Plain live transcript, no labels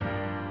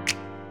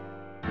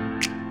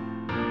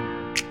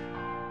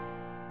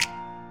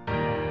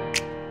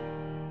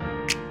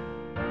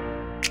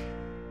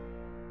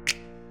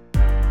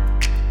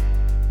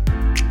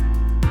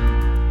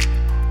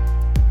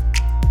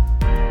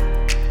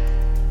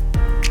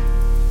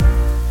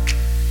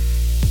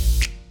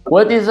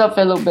What is up,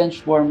 fellow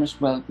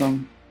benchwarmers?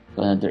 Welcome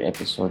to another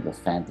episode of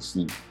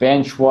Fantasy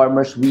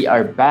Benchwarmers. We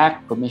are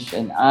back, Komish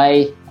and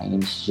I. My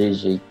name is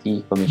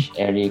JJT, Komish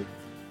Eric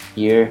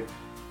here.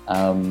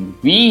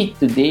 We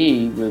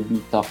today will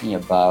be talking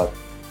about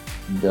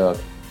the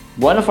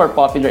one of our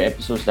popular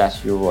episodes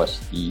last year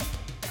was the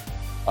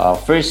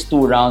first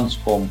two rounds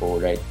combo,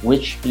 right?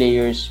 Which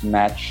players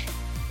match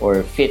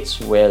or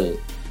fits well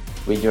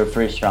with your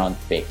first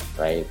round pick,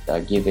 right?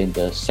 Given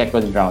the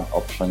second round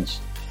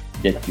options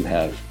that you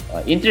have.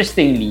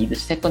 Interestingly, the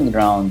second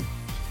round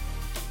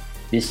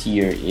this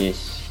year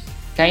is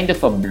kind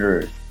of a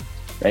blur,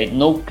 right?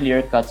 No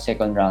clear-cut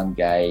second round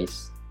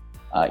guys.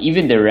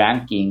 Even the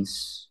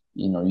rankings,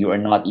 you are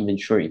not even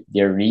sure if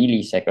they're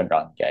really second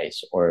round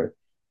guys or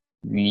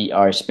we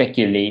are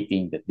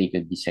speculating that they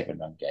could be second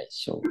round guys.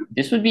 So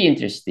this would be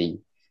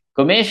interesting.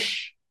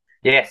 Komish,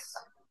 Yes.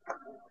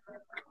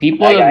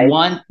 people Hi, guys.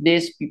 want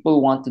this.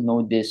 People want to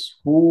know this.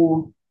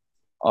 Who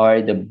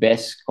are the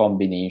best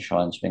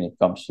combinations when it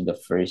comes to the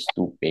first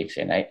two picks?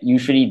 And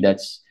usually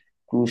that's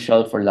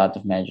crucial for a lot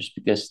of managers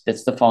because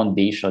that's the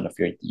foundation of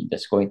your team.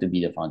 That's going to be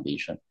the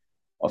foundation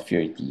of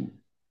your team.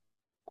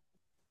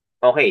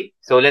 Okay,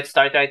 so let's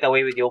start right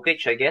away with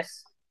Jokic, I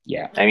guess.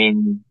 Yeah. I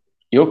mean,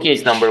 Jokic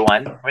he's number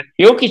one.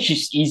 Jokic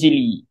is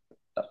easily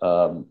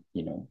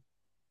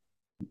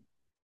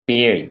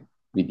paired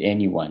with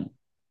anyone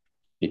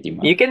pretty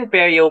much. You can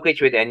pair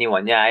Jokic with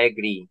anyone. Yeah, I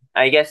agree.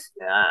 I guess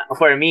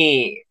for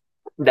me,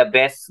 the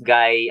best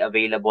guy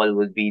available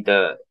would be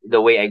the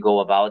way I go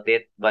about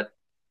it. But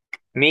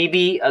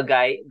maybe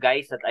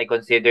guys that I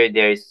consider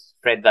there's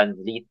Fred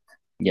VanVleet.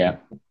 Yeah.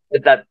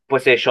 At that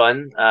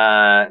position,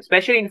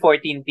 especially in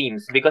 14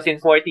 teams, because in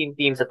 14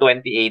 teams at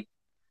 28,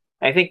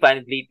 I think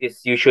VanVleet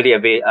is usually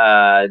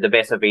the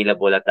best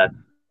available at that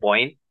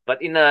point.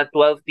 But in a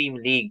 12-team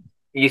league,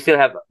 you still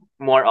have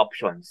more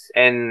options,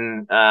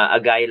 and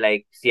a guy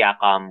like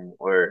Siakam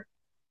or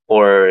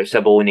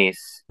Sabonis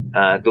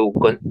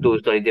to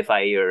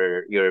solidify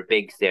your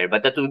picks there.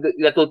 But that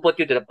will put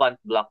you to the punt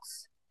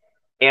blocks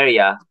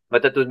area.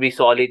 But that would be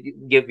solid.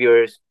 Give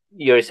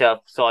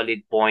yourself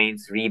solid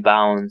points,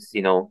 rebounds.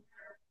 Good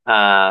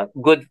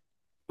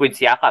with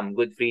Siakam,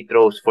 good free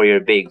throws for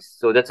your bigs.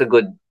 So that's a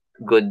good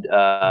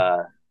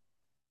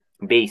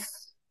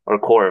base or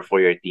core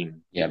for your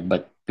team. Yeah,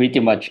 but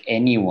pretty much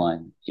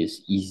anyone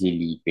is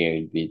easily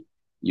paired with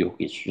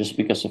Jokic just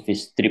because of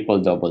his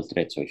triple-double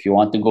threat. So if you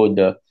want to go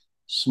the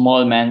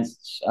small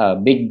man's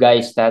big guy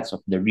stats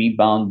of the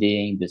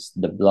rebounding,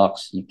 the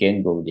blocks, you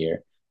can go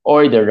there.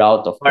 Or the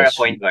route of Or a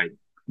point guard.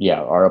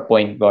 or a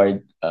point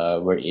guard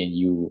wherein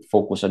you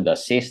focus on the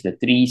assists, the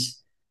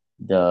threes,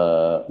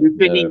 the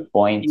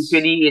points.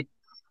 Usually it's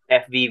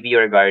FVV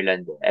or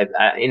Garland.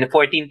 In a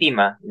 14 team,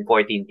 in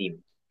 14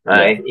 team. Yeah.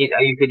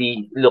 I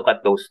usually look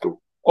at those two.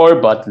 Or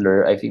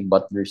Butler. I think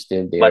Butler's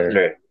still there.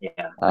 Butler,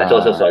 yeah. That's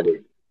also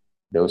solid.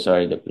 Those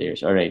are the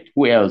players. All right.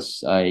 Who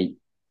else?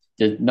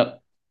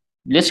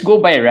 Let's go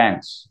by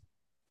ranks.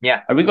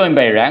 Yeah. Are we going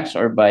by ranks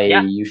or by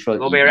usual?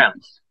 Go by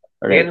ranks.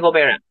 All right. You can go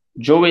by ranks.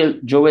 Joel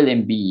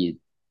Embiid.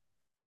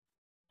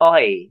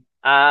 Okay.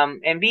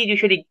 Embiid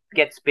usually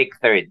gets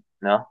picked third,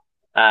 no?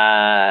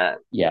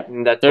 Yeah.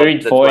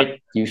 Third, fourth.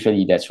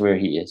 Usually that's where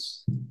he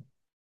is.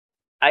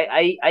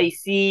 I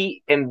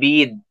see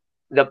Embiid,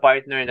 the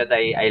partner that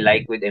I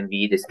like with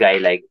Embiid, this guy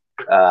like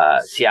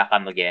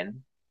Siakam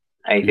again.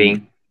 I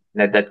think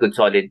that could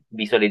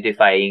be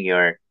solidifying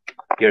your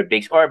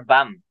bigs, or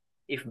Bam.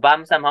 If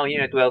Bam somehow in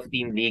a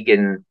 12-team league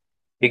and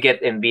you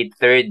get Embiid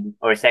third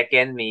or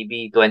second,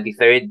 maybe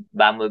 23rd,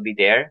 Bam will be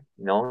there.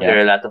 There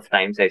are a lot of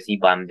times I see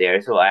Bam there,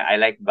 so I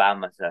like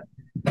Bam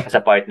as a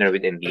partner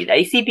with Embiid.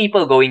 I see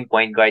people going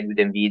point guard with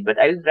Embiid, but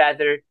I'd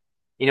rather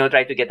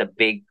try to get a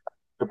big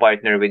to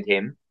partner with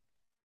him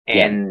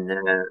and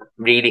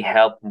really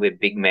help with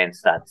big man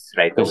stats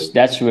right away. Because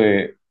that's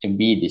where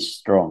Embiid is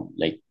strong.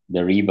 Like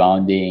the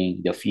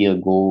rebounding, the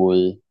field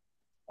goal,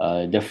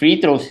 the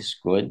free throws is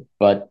good,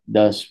 but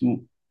the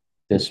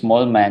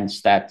small man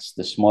stats,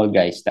 the small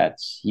guy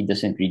stats, he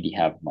doesn't really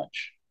have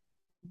much.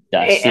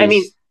 The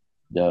assists,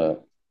 the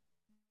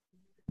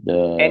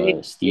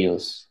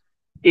steals.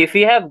 If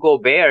you have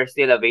Gobert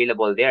still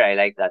available there, I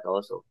like that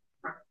also.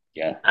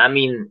 Yeah. I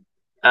mean,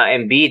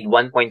 Embiid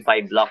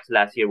 1.5 blocks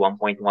last year,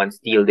 1.1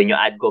 steal. Then you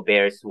add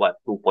Gobert's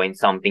 2 point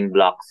something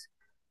blocks,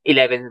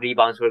 11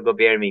 rebounds for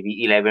Gobert,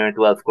 maybe 11 or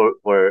 12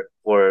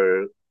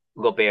 for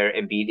Gobert.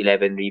 Embiid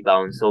 11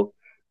 rebounds. So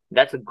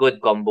that's a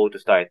good combo to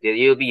start.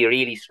 You'll be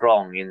really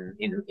strong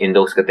in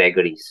those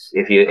categories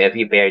if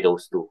you pair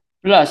those two.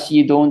 Plus,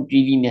 you don't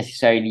really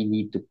necessarily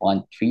need to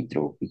punt free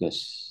throw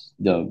because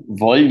the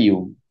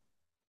volume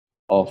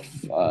of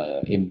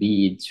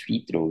Embiid's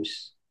free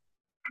throws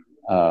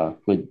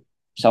could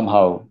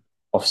somehow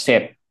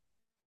offset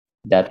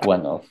that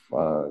one of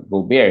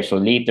Gobert. So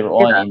later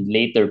on in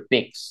later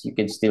picks, you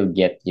can still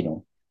get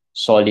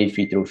solid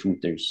free throw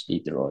shooters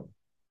later on.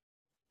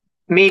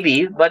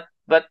 Maybe, but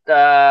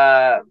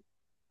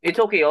it's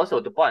okay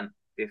also to punt.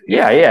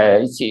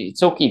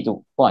 It's okay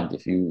to punt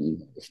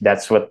if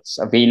that's what's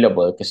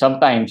available, because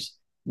sometimes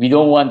we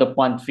don't want the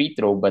punt free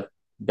throw, but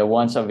the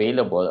ones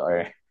available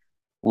are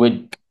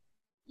would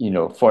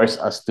force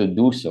us to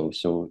do so.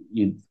 So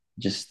you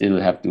just still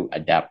have to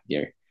adapt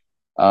there.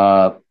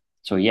 Uh,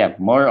 so yeah,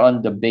 more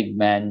on the big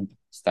man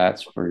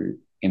stats for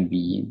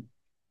Embiid.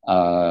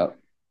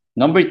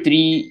 Number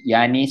three,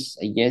 Yanis,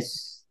 I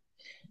guess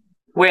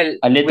Well,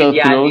 a with little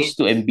close Giannis,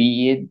 to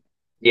Embiid.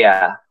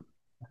 yeah.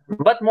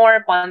 But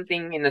more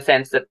punting in the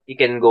sense that you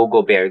can go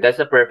Gobert. That's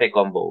a perfect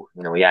combo,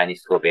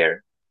 Giannis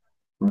Gobert.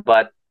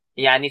 But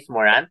Giannis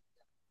Morant,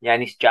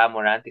 Giannis Ja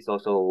Morant is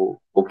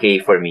also okay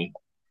for me.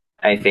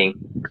 I think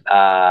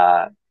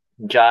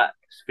Ja's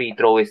free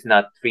throws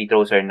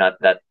are not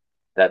that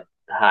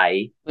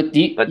high. But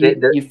do But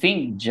you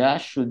think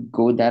Josh should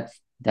go that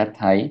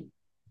high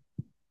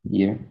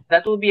here?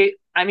 that would be,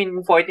 I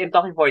mean, 14, I'm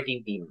talking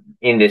 14 team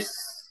in this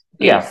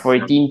Yeah, case.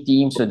 14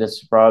 teams, so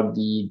that's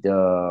probably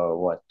the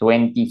what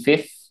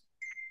 25th,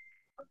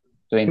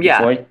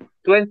 Yeah, 24th.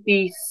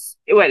 20.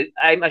 Well,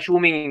 I'm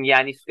assuming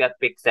Yanis got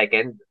picked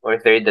second or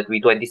third, that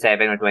we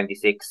 27 or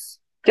 26.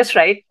 Just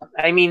right.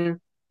 I mean,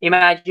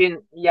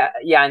 imagine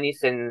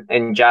Yanis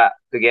and Ja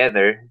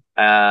together.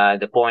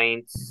 The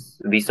points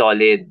would be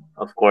solid,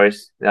 of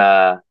course.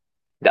 The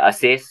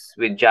assists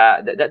with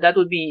Ja, that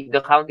would be,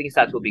 the counting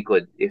stats would be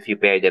good if you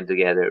pair them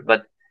together.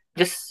 But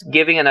just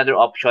giving another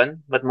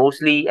option. But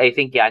mostly, I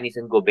think Yanis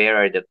and Gobert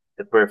are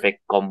the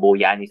perfect combo.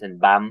 Yanis and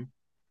Bam,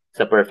 it's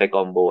a perfect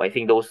combo. I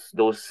think those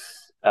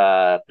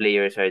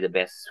players are the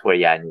best for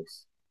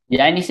Yanis.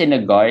 Giannis in a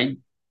guard,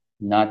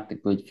 not a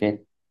good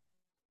fit.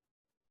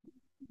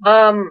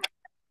 Um,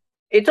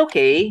 it's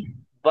okay,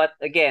 but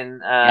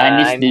again,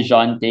 Giannis I'm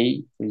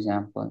DeJounte, for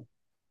example.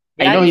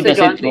 I know he Yanis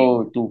doesn't Dejounte.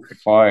 go too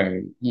far.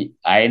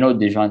 I know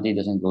DeJounte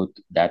doesn't go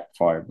that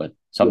far, but Yeah.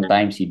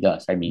 sometimes he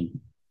does. I mean,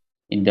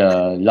 in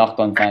the Locked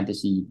On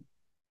Fantasy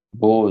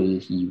Bowl,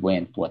 he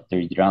went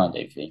third round,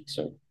 I think.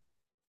 So,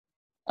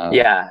 uh,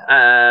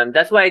 Yeah,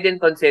 that's why I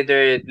didn't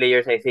consider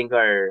players I think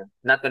are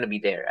not gonna be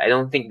there. I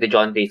don't think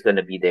DeJounte is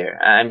gonna be there.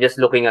 I'm just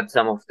looking at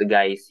some of the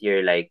guys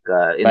here, like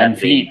in Van that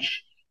Vliet,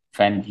 range.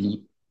 Van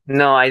Vliet.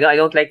 No, I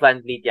don't like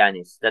Van Vliet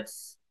Yanis.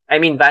 I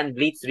mean, Van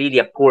Vliet's really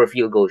a poor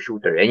field goal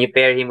shooter, and you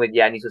pair him with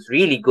Yanis, who's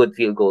really good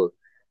field goal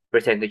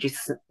percentage.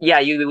 Yeah,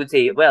 you would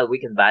say, well, we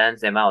can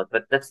balance them out,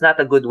 but that's not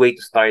a good way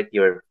to start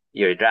your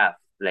draft.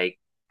 Like,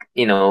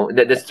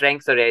 the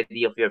strengths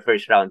already of your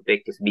first round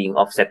pick is being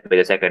offset by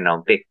the second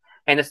round pick,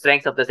 and the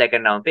strengths of the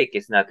second round pick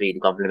is not really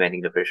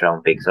complementing the first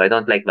round pick. So I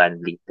don't like Van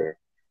Vliet there.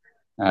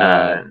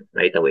 Uh,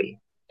 Right away.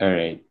 all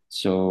right.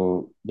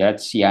 So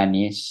that's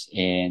Giannis,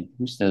 and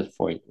who's the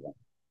fourth one?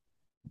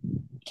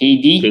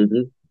 KD.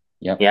 KD,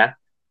 Yep. yeah.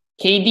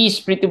 KD is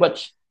pretty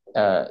much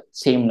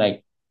same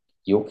like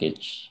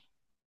Jokic,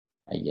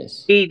 I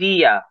guess. KD,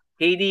 yeah.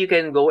 KD, you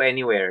can go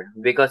anywhere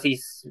because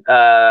he's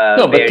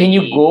No, but can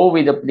you very. go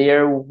with a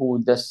player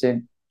who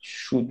doesn't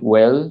shoot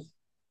well,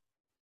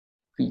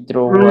 free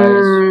throw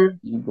wise? Mm,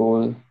 You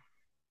go.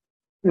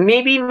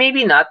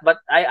 maybe not, but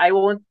I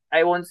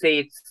won't say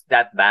it's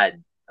that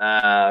bad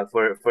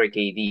for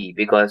KD,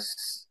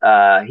 because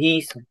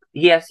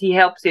he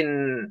helps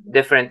in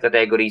different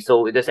categories.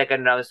 So the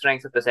second round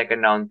strengths of the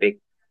second round pick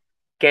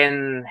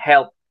can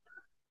help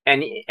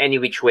any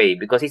which way,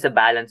 because he's a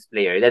balanced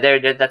player.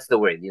 That's the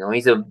word.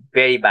 He's a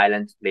very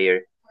balanced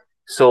player.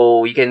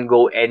 So you can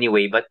go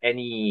anyway, but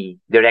any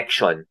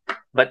direction.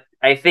 But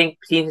I think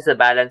since he's a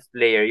balanced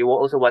player, you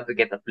also want to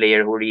get a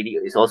player who really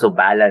is also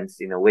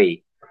balanced in a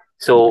way. Yeah.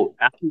 So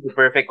actually, the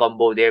perfect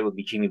combo there would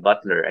be Jimmy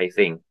Butler, I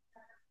think.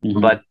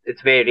 Mm-hmm. But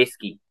it's very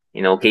risky,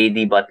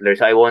 KD Butler.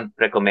 So I won't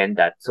recommend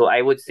that. So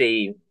I would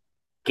say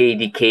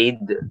KD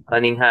Cade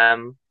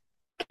Cunningham,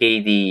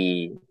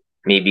 KD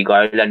maybe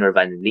Garland or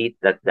Van Vliet.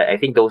 That I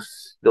think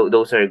those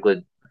are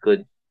good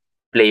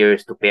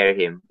players to pair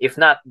him. If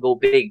not, go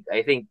big.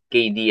 I think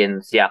KD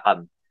and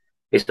Siakam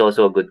is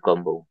also a good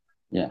combo.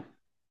 Yeah.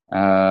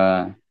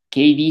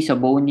 KD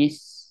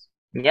Sabonis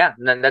Yeah,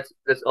 that's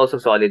also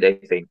solid. I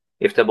think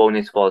if the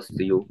bonus falls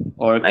to you,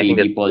 or I think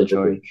KD Paul that's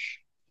okay. George.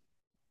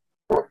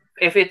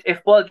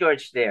 If Paul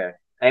George there,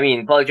 I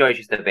mean Paul George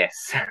is the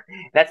best.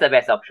 That's the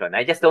best option.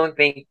 I just don't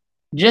think.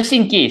 Just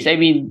in case, I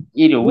mean,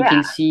 we Yeah,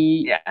 can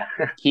see yeah,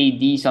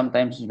 KD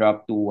sometimes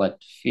drop to what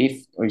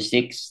fifth or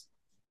sixth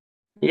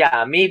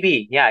yeah.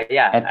 Maybe, yeah,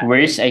 yeah. at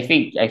worst. I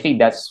think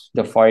that's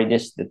the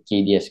farthest that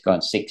KD has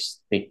gone, sixth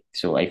pick.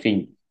 So I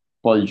think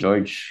Paul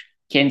George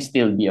can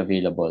still be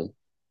available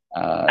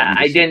in the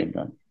I second didn't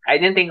round. I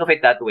didn't think of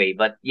it that way,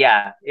 but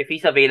yeah, if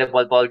he's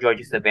available, Paul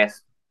George is the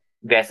best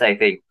I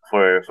think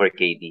for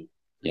KD.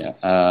 Yeah.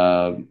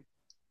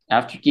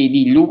 After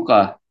KD,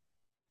 Luca.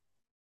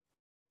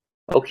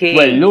 Well,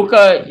 Okay,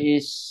 Luca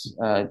is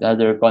the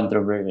other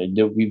controversy.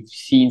 We've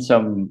seen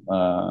some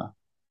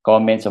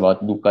comments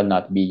about Luca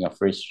not being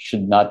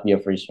should not be a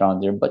first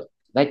rounder. But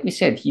like we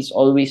said, he's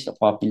always a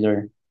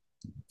popular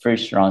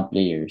first round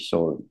player.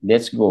 So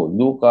let's go.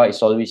 Luca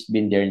has always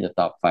been there in the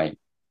top five.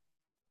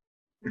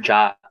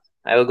 Ja.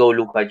 I will go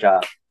Luka Ja.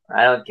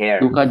 I don't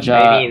care. Luca I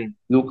Ja, mean,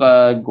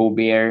 Luca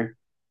Gobert,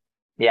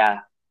 yeah,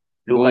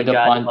 go Luka the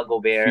Ja, punt Luka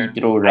free Gobert.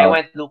 throw I route.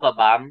 went Luka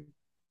Bam.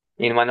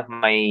 in one of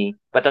my,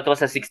 but that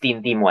was a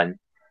 16 team one.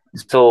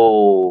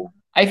 So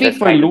I that's think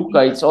for kind of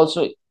Luca, it's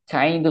also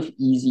kind of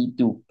easy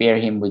to pair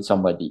him with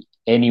somebody,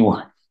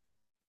 anyone,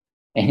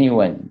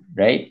 anyone,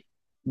 right?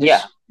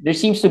 yeah, There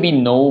seems to be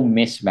no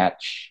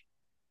mismatch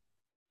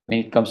when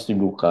it comes to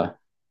Luca.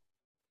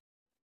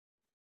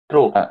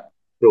 true, Uh,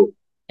 true.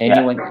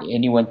 Yeah.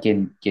 anyone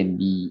can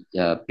be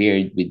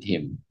paired with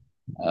him.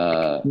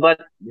 Uh, But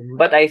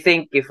but I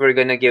think if we're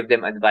gonna give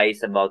them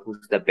advice about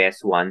who's the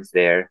best ones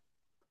there,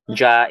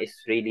 Ja is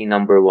really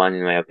number one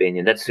in my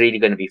opinion. That's really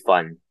gonna be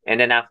fun. And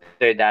then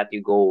after that,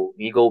 you go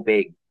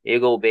big. You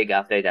go big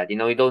after that. You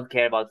know, you don't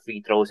care about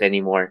free throws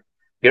anymore.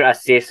 Your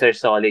assists are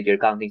solid. Your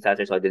counting stats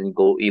are solid. Then you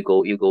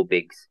go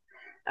bigs.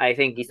 I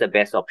think he's the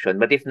best option.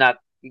 But if not,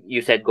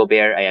 you said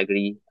Gobert. I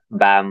agree.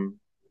 Bam,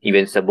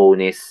 even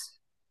Sabonis.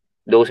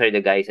 Those are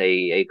the guys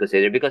I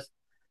consider because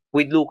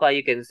with Luca,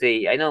 you can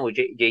say I know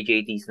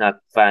JJT is not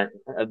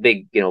a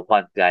big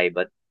punt guy,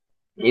 but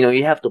you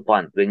have to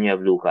punt when you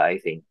have Luca. I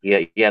think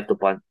you have to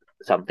punt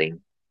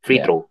something free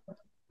yeah. throw.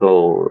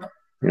 So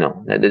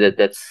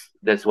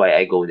that's why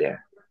I go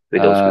there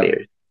with those Uh,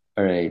 players.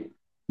 all right.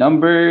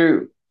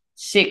 Number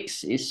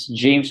 6 is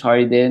James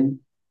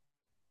Harden.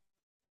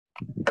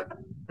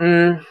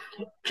 Mm,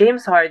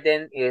 James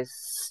Harden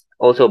is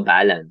also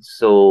balanced.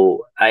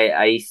 So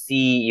I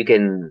see you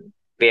can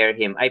pair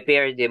him. I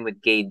paired him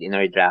with Cade in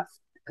our draft,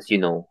 as you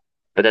know,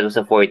 but that was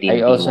a I 14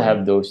 team also one.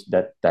 have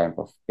that type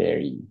of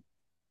pairing.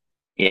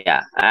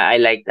 Yeah, I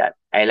like that.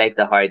 I like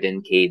the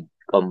Harden Cade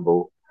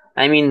combo.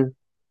 I mean,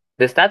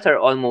 the stats are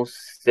almost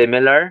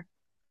similar.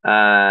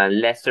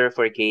 Lesser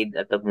for Cade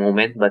at the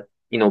moment, but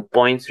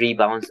points,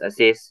 rebounds,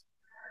 assists,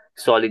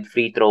 solid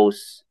free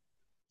throws,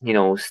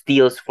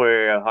 steals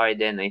for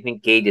Harden. I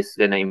think Cade is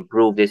gonna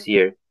improve this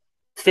year.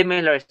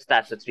 Similar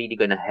stats that's really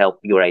gonna help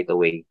you right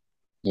away.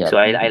 Yeah. So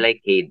I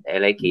like Cade. I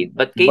like Cade.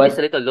 But Cade is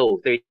a But little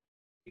low,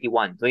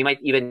 31. So you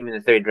might even him in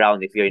the third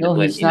round if you're in a no,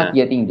 12 in he's a not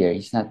getting there.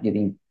 He's not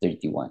getting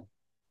 31.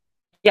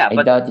 yeah, I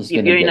but doubt he's if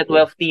gonna you're in a get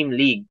there. 12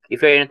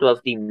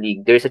 team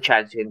league, there's a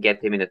chance you can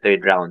get him in the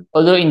third round.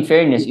 Although in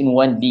fairness, in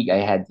one league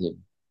I had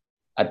him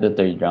at the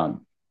third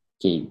round.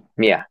 Okay.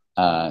 Yeah.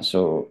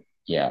 So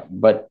yeah.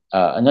 But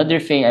another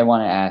thing I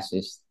want to ask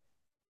is,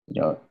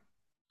 you know,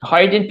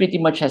 Harden pretty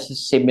much has a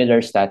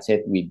similar stat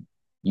set with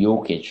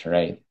Jokic,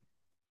 right?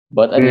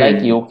 But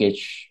unlike Mm. Jokic,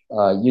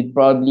 you'd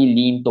probably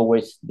lean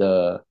towards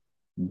the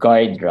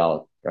guard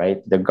route,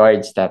 right? The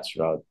guard stats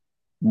route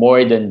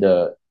more than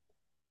the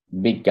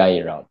big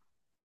guy route.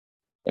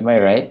 Am I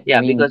right? I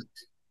Yeah, because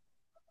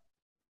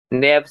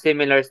mean, they have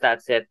similar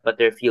stat set, but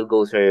their field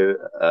goals are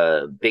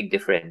a big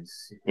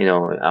difference.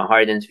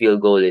 Harden's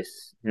field goal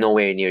is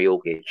nowhere near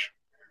Jokic.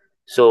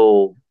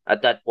 So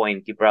at that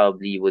point, you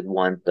probably would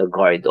want a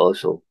guard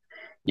also.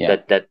 yeah.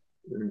 That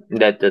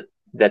that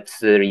that's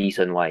the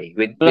reason why.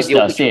 With Plus the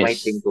Jokic, you might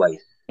think assist,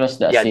 twice. plus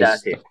the Yeah,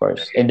 that's assist, it. of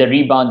course, and the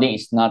rebounding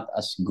is not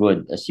as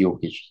good as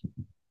Jokic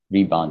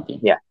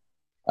rebounding. Yeah.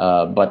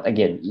 But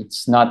again,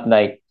 it's not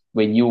like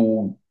when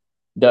you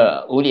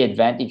the only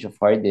advantage of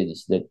Harden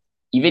is that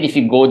even if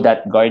you go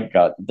that guard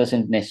route, it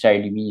doesn't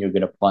necessarily mean you're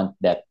gonna punt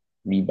that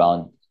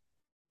rebound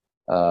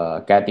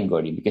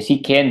category because he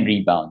can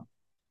rebound.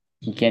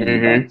 He can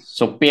rebound. Mm-hmm.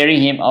 So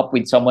pairing him up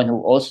with someone who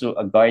also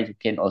a guard who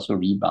can also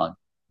rebound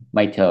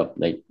might help.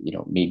 Like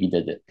maybe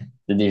the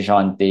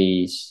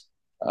Dejountes,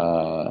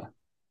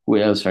 who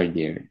else are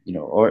there?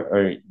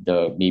 Or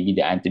the maybe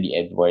the Anthony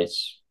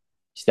Edwards.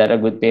 Is that a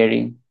good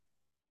pairing?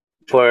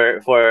 For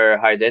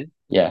Harden,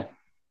 Yeah.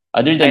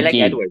 Other I than like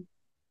Cade. Edwards.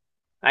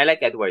 I like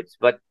Edwards,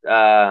 but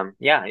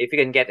yeah, if you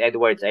can get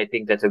Edwards, I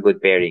think that's a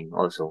good pairing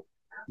also.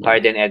 Yeah.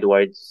 Harden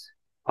Edwards,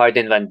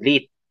 Harden Van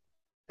Vliet,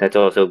 that's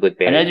also a good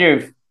pairing.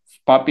 Another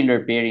popular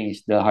pairing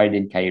is the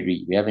Harden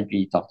Kyrie. We haven't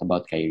really talked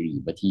about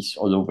Kyrie, but he's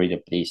all over the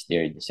place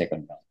there in the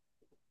second round.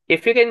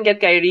 If you can get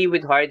Kyrie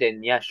with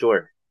Harden, yeah,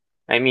 sure.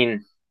 I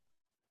mean,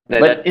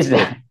 But that's is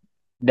good.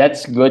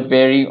 that's good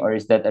pairing or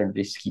is that a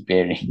risky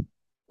pairing?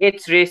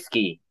 It's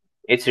risky.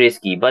 It's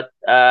risky, but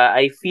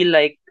I feel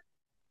like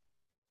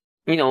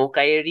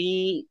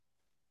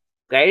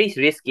Kyrie's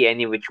risky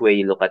any which way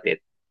you look at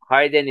it.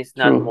 Harden is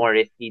not True. more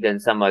risky than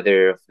some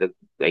other of the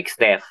like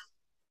Steph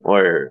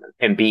or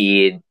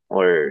Embiid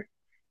or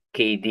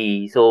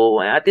KD.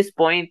 So at this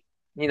point,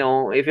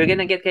 if you're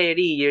gonna get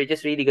Kyrie, you're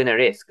just really gonna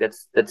risk.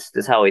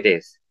 That's how it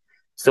is.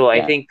 So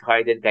I Yeah. think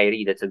Harden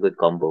Kyrie, that's a good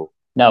combo.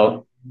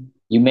 Now,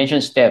 you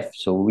mentioned Steph,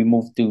 so we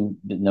move to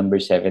the number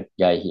 7th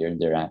guy here in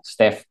the rank,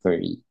 Steph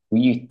Curry.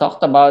 We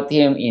talked about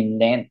him in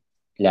length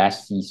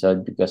last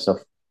season because of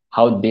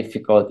how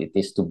difficult it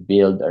is to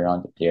build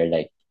around a player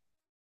like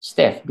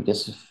Steph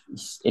because of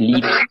his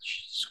elite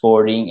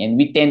scoring, and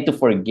we tend to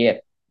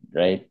forget,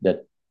 right,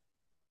 that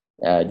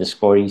the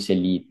scoring is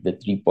elite, the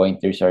 3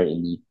 pointers are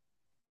elite.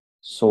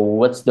 So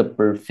what's the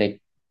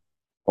perfect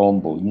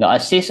combo? The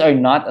assists are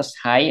not as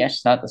high,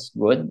 as not as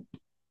good.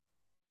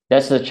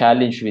 That's the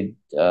challenge with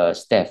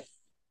Steph.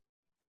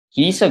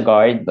 He's a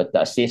guard, but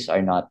the assists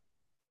are not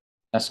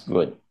as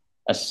good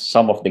as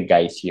some of the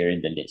guys here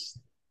in the list.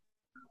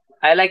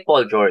 I like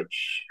Paul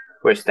George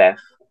for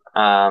Steph.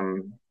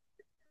 Um,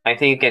 I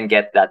think you can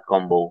get that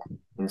combo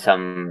in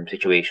some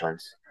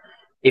situations.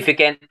 If you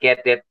can't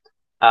get it,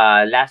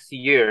 last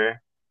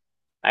year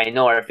I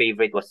know our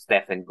favorite was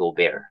Steph and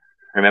Gobert.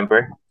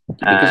 Remember?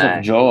 Because of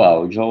Uh,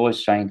 Joao. Joao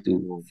was trying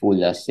to fool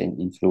us and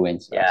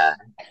influence yeah, us.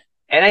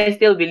 and I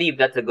still believe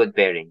that's a good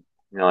pairing.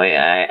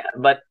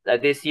 But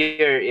this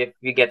year, if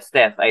we get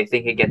Steph, I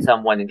think we get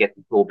someone and get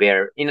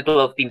Gobert in the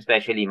 12 team,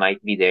 especially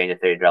might be there in the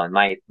third round.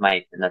 Might.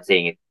 I'm not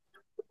saying it.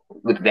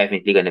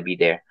 Definitely gonna be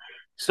there.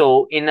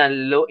 So in a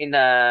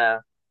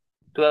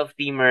 12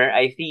 teamer,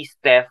 I see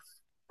Steph,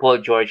 Paul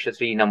George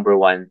as really number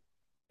one,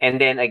 and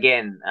then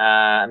again,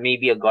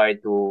 maybe a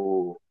guard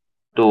to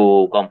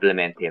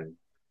complement him.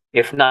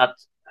 If not,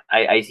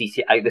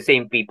 the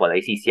same people.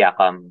 I see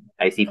Siakam,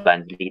 I see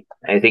Van Vliet.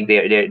 I think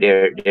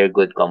they're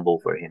good combo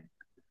for him.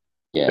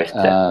 Yeah. Where's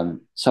that?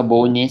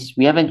 Sabonis.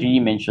 We haven't really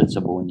mentioned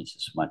Sabonis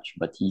as much,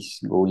 but he's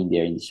going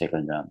there in the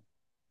second round.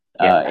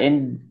 Yeah.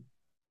 And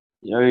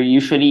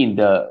usually in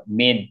the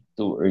mid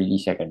to early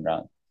second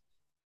round.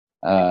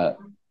 Uh,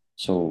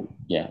 so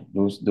yeah,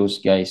 those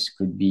guys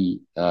could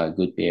be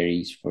good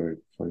pairings for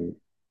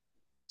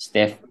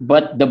Steph.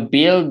 But the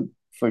build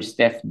for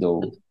Steph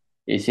though,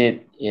 is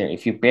it, yeah,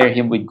 if you pair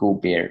him with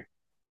Gobert,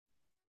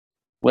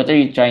 what are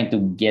you trying to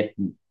get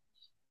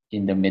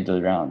in the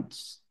middle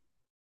rounds?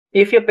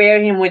 If you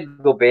pair him with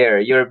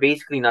Gobert, you're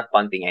basically not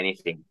punting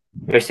anything.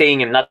 You're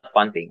saying I'm not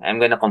punting. I'm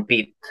gonna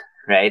compete,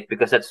 right?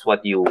 Because that's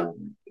what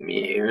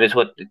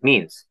it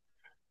means.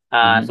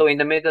 Mm-hmm. So in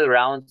the middle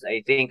rounds,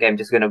 I think I'm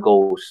just gonna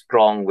go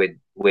strong with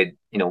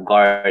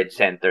guard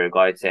center.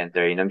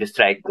 I'm just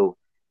trying to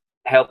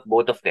help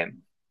both of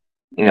them.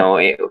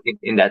 Yeah.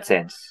 In that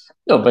sense.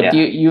 No, but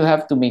Yeah, you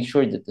have to make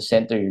sure that the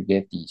center you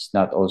get is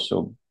not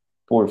also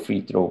poor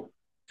free throw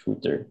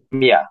shooter.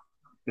 yeah.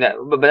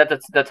 But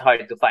that's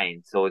hard to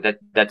find. So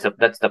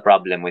that's the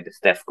problem with the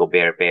Steph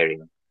Gobert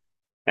pairing,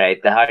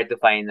 right? The hard to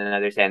find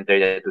another center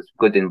that was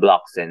good in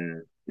blocks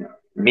and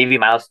maybe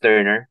Miles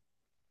Turner.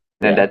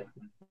 That Yeah.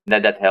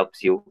 that that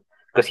helps you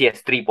because he has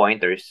 3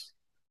 pointers.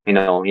 He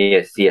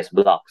has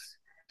blocks,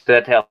 so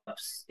that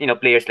helps.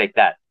 Players like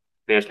that,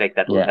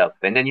 will Yeah. help.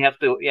 And then you have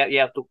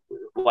to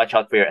watch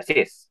out for your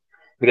assists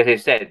because you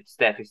said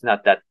Steph is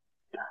not that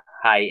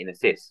high in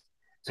assists,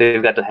 so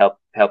you've got to help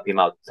him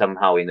out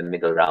somehow in the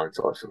middle rounds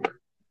also.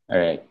 All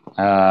right.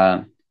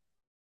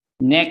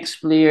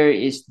 Next player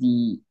is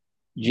the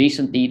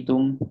Jason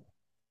Tatum.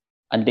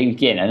 And then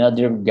again,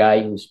 another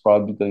guy who's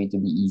probably going to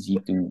be easy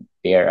to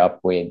pair up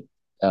with.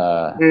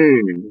 Uh,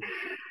 Hmm.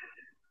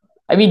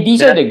 I mean,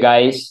 these are That the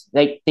guys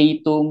like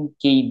Tatum,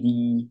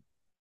 KD,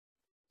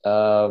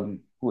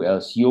 who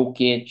else?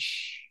 Jokic.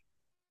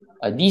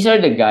 These are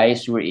the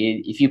guys who are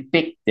in. If you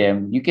pick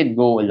them, you can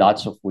go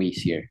lots of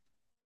ways here.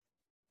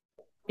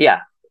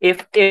 Yeah,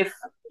 if with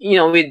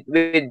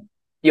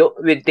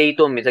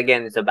Tatum,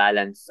 it's a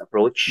balanced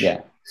approach.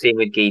 Yeah. Same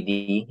with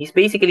KD. He's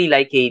basically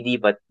like KD,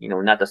 but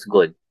not as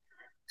good.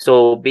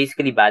 So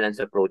basically balanced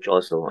approach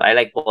also. I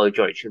like Paul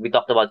George. We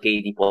talked about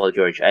KD, Paul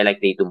George. I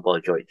like Tatum, Paul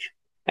George.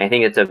 I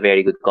think it's a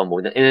very good combo.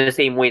 In the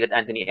same way that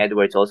Anthony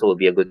Edwards also will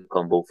be a good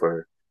combo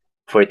for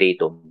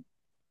Tatum.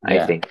 I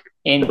Yeah. think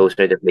those And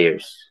are the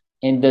players.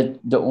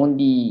 the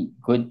only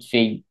good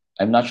thing,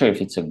 I'm not sure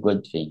if it's a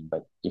good thing,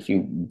 but if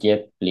you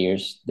get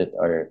players that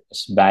are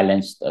as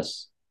balanced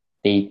as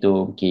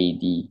Tatum,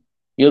 KD,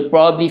 you'll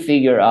probably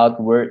figure out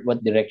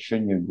what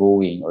direction you're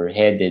going or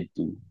headed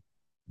to,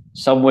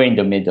 somewhere in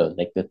the middle,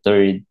 like the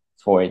third,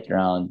 fourth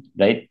round,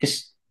 right?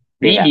 Because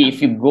Yeah. really,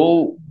 if you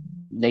go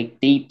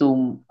like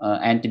Tatum,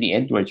 Anthony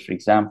Edwards, for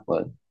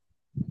example,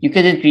 you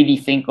couldn't really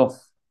think of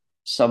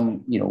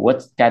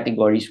what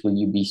categories will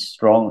you be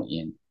strong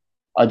in,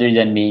 other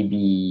than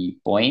maybe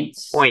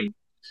points, Point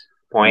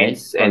right?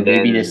 points Or and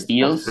maybe the then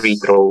free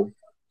steals, throw,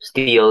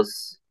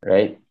 steals,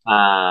 right?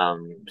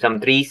 some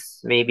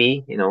threes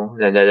maybe.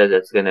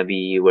 That's gonna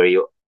be where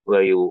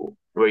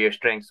your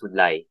strengths would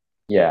lie.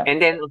 Yeah,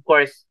 And then of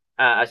course,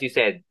 as you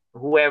said,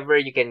 whoever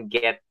you can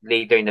get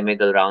later in the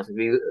middle rounds. If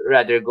you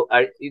rather go,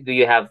 do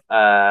you have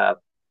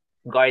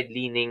guard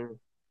leaning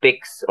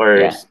picks or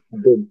yeah.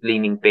 good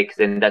leaning picks?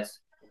 And that's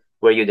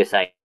where you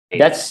decide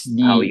That's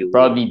the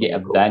probably how the you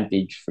go.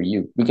 advantage for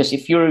you, because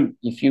if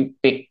you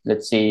pick,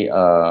 let's say,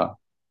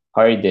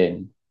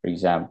 Harden, for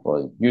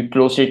example, you're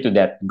closer to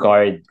that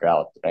guard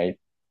route, right?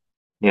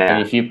 And Yeah,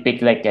 if you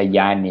pick like a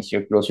Giannis,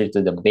 you're closer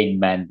to the big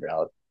man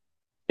route.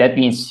 That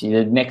means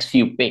the next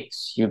few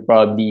picks, you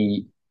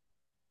probably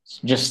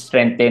just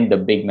strengthen the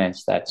big man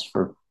stats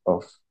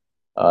of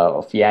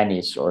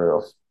Giannis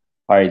or of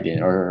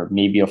Harden or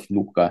maybe of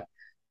Luca.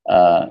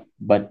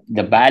 But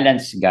the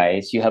balance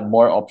guys, you have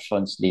more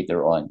options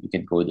later on. You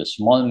can go the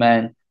small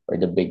man or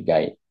the big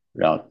guy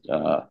route.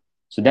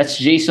 So that's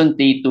Jason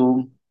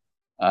Tatum.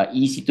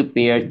 Easy to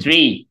pair.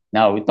 Trey.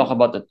 Now we talk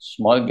about the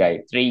small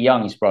guy. Trey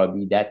Young is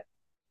probably the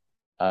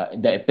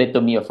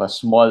epitome of a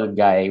small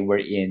guy.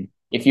 Wherein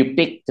if you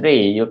pick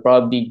Trey, you'll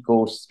probably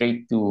go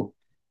straight to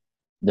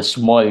the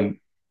small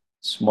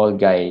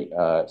guy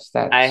I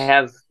stats.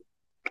 have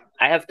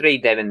I have Trey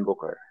Devin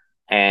Booker,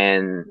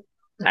 and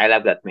I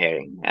love that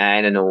pairing.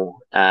 I don't know.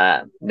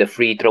 The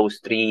free throws,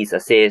 threes,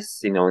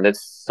 assists,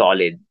 that's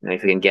solid.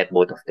 If you can get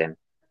both of them.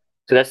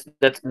 So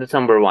that's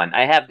number one.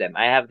 I have them.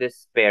 I have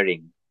this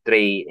pairing.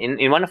 Trey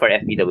in one of our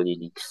FPW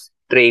leagues.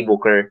 Trey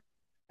Booker,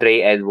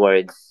 Trey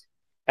Edwards.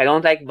 I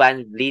don't like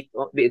Van Vliet.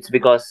 It's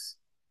because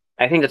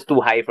I think that's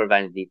too high for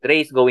Van Vliet.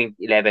 Trey is going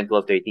 11,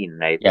 12, 13,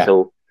 right? Yeah.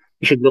 So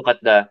you should look at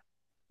the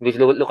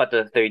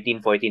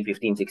 13, 14,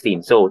 15,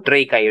 16. So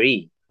Trey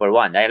Kyrie for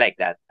one. I like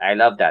that. I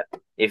love that.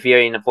 If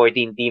you're in a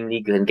 14 team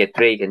league, you can get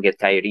Trey, you can get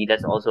Kyrie.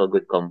 That's also a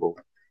good combo.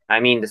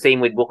 I mean, the same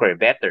with Booker.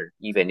 Better,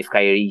 even if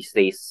Kyrie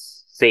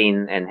stays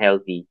sane and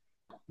healthy.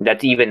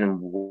 That's even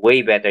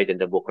way better than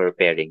the Booker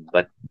pairing.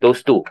 But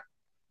those two,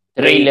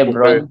 Trey Trey,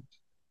 Booker,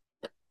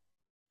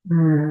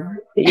 LeBron.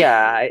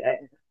 yeah,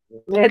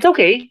 it's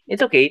okay.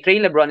 It's okay. Trey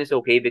LeBron is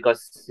okay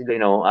because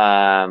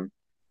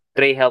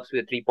Trey helps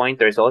with 3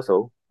 pointers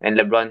also, and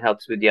LeBron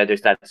helps with the other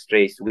stats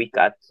Trey's weak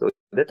at. So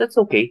that's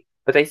okay.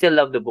 But I still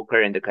love the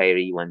Booker and the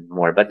Kyrie one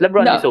more. But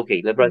LeBron is Now,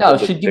 okay. LeBron's a now,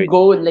 good should you third.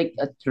 go like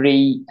a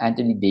Trey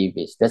Anthony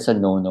Davis? That's a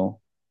no-no.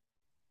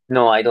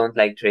 No, I don't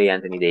like Trey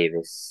Anthony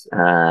Davis.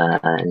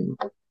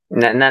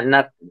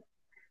 Not.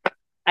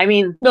 I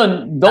mean,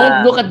 No, don't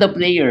uh, look at the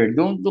player.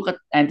 Don't look at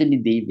Anthony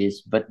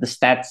Davis, but the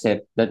stat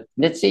set that,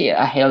 let's say,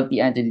 a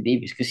healthy Anthony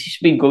Davis, because he's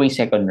been going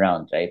second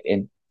round, right?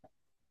 And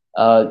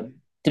uh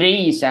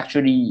Trey is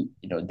actually,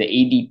 the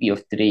ADP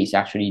of Trey is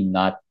actually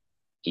not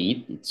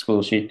 8. It's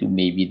closer to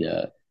maybe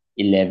the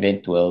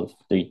 11, 12,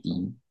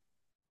 13.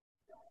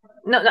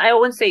 no, I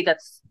won't say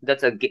that's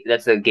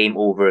a game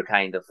over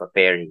kind of a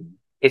pairing.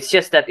 It's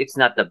just that it's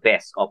not the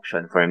best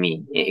option for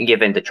me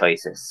given the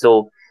choices.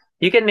 So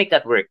you can make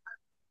that work.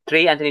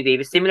 Trey Anthony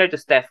Davis, similar to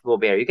Steph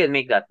Gobert, you can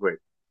make that work.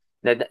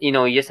 That you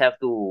just have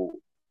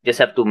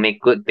to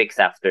make good picks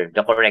after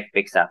the correct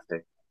picks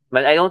after.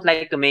 But I don't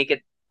like to make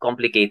it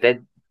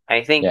complicated.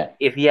 I think Yeah.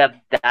 if you have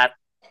that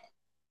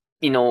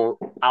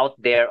out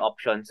there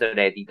options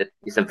already that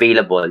is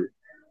available,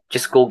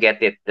 just go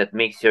get it. That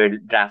makes your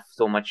draft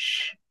so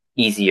much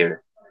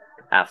easier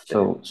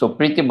after. So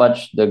pretty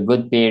much the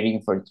good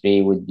pairing for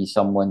Trey would be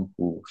someone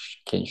who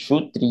can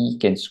shoot three,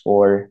 can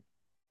score,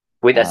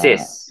 With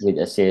assists, with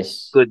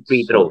assists, good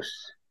free so, throws.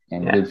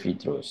 and Yeah. good free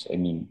throws. I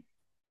mean,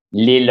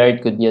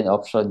 Lillard could be an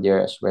option there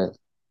as well,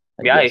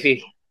 I Yeah, if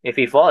guess.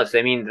 he falls,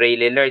 I mean Ray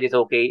Lillard is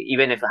okay.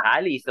 Even if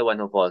Halley is the one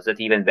who falls, that's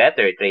even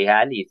better. Trey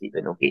Halley is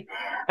even okay.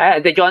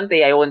 DeJounte,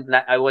 I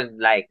won't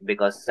like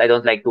because I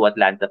don't like two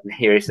Atlanta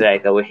players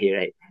right away,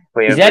 right?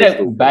 For Is your that first a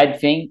two picks. bad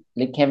thing?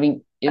 Like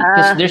having,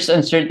 because Uh there's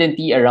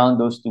uncertainty around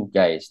those two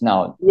guys.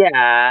 Now,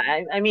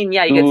 yeah. I mean,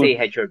 yeah, you can say two,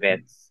 hedge your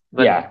bets,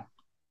 but yeah,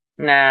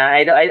 nah,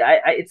 I don't.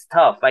 It's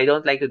tough. I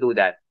don't like to do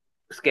that.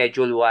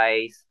 Schedule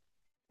wise,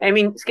 I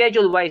mean,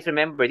 schedule wise,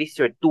 remember, these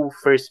are your two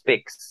first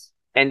picks.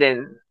 And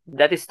then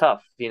that is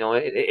tough.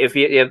 If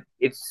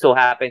it so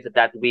happens that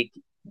that week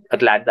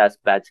Atlanta's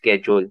bad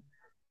schedule.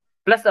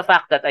 Plus the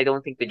fact that I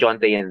don't think the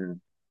DeJounte and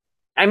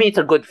I mean, it's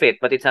a good fit,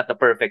 but it's not the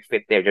perfect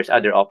fit there. There's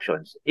other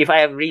options. If I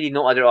have really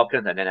no other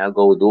options, then I'll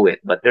go do it.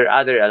 But there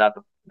are a lot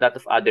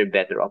of other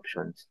better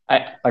options.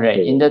 all right.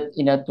 In So,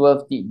 the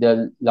 12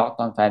 the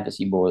Lockdown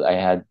Fantasy Bowl, I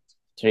had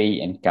Trey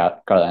and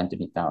Carl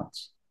Anthony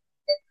Towns.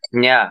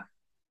 yeah,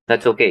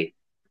 that's okay.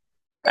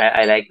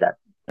 I like that.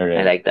 All I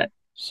right. like that.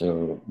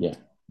 So yeah,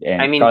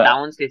 I and mean,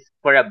 Towns is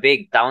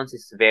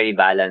very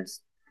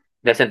balanced.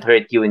 Doesn't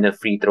hurt you in the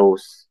free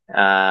throws.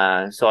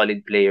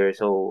 Solid player.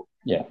 So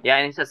yeah. yeah,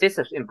 and his assists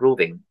is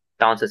improving.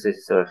 Towns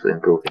assists is also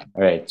improving.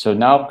 All right. So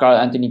now Carl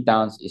Anthony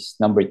Towns is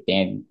number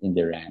 10 in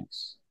the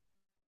ranks.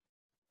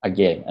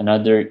 Again,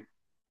 another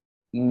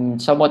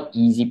somewhat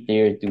easy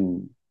player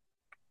to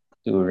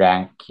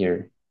rank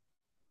here,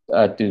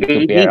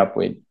 to pair AD, up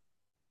with.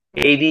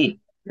 AD.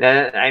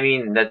 I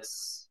mean,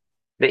 that's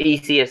the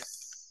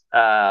easiest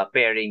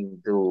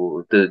pairing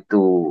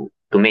to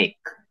make.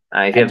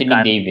 If you have Anthony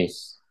Cat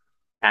Davis.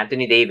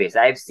 Anthony Davis,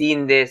 I've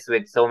seen this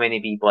with so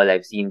many people.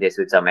 I've seen this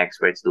with some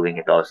experts doing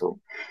it also.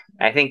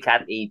 I think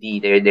Cat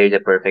AD, they're the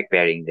perfect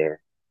pairing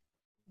there.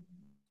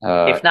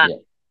 If not,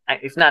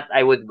 Yeah.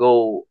 I would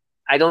go.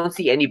 I don't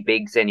see any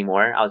bigs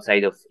anymore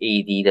outside of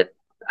AD that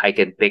I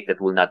can pick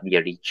that will not be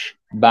a reach.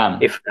 Bam.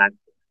 If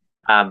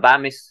not,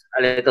 Bam is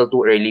a little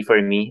too early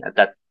for me at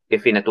that.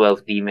 If in a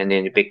 12 team and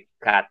then you pick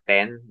Cat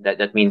 10,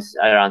 that means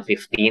around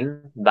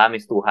 15. Bam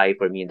is too high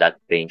for me in that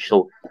range.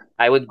 So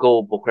I would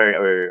go Booker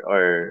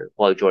or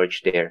Paul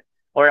George there,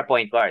 or a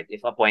point guard.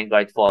 If a point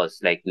guard falls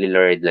like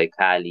Lillard, like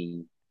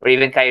Halley, or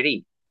even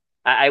Kyrie,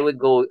 I would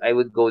go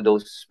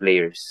those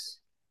players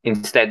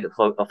instead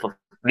of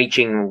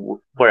reaching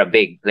for a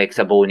big like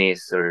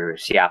Sabonis or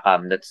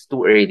Siakam. That's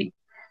too early,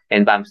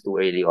 and Bam's too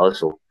early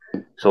also.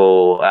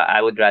 So I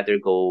would rather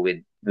go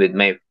with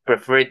my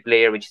preferred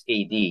player, which is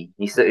AD.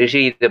 He's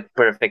usually the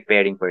perfect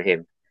pairing for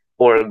him,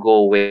 or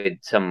go with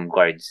some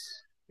guards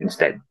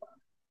instead.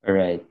 All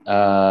right.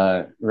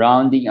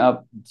 Rounding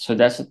up, so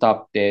that's the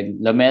top 10.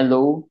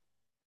 LaMelo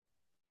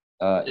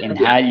and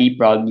Yeah, Halley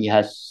probably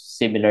has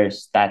similar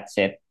stat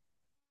set.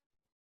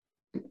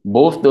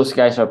 Both those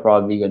guys are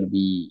probably going to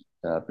be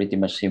pretty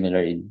much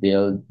similar in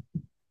build.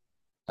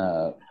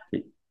 Uh,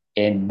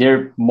 and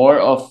they're more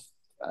of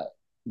uh,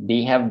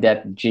 they have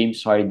that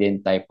James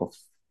Harden type of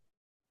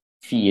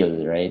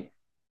feel, right?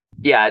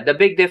 Yeah, the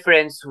big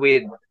difference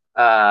with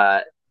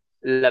uh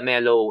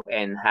Lamelo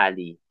and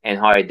Hali and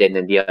Harden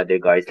and the other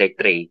guards like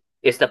Trey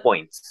is the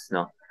points,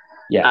 no?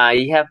 Yeah,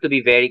 You have to be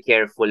very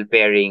careful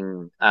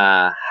pairing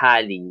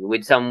Hali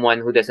with someone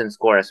who doesn't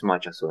score as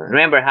much as well.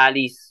 Remember,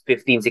 Hali's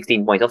 15,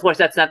 16 points. Of course,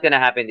 that's not gonna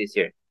happen this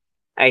year.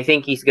 I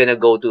think he's gonna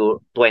go to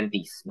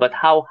 20s. But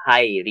how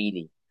high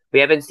really? We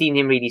haven't seen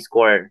him really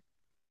score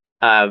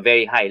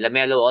very high.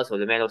 Lamelo also.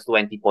 Lamelo's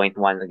 20.1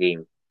 a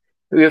game.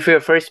 If your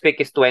first pick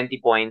is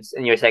 20 points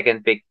and your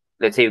second pick,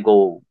 let's say you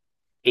go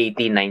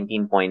 18,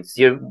 19 points,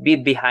 you're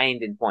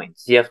behind in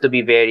points. You have to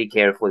be very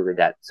careful with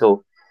that.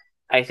 So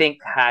I think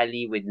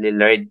Hali with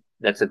Lillard,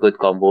 that's a good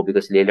combo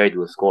because Lillard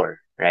will score,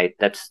 right?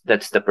 That's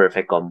the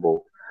perfect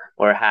combo.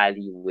 Or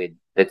Hali with,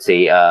 let's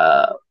say,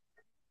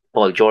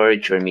 Paul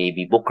George or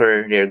maybe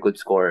Booker, they're good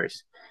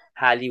scorers.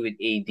 Hali with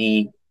AD,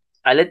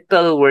 a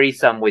little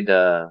worrisome with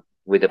the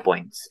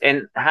points.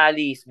 And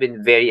Hali's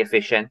been very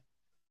efficient.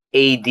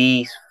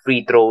 AD's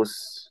free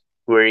throws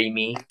worry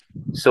me.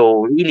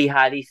 So really,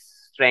 Hali's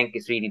strength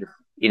is really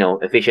the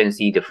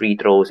efficiency, the free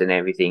throws, and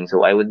everything.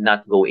 So I would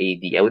not go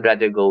AD. I would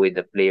rather go with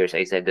the players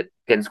I said that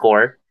can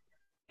score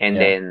and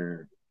yeah.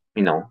 then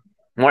you know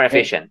more And,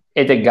 efficient.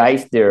 and the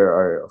guys there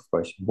are of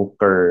course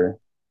Booker,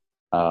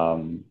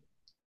 um,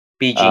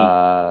 PG,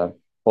 uh,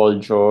 Paul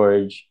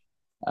George,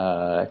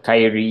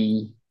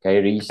 Kyrie's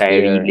Kyrie,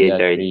 there in that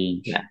Lillard,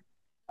 range.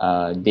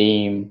 yeah,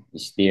 Dame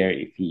is there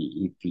if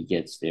he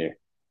gets there.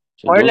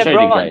 So or those are the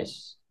LeBron,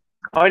 guys.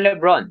 or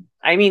LeBron.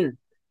 I mean,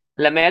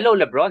 Lamelo,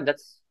 LeBron.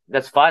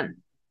 That's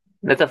fun.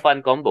 That's a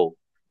fun combo,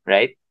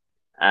 right?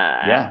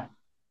 Uh, Yeah.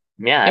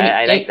 yeah, I mean,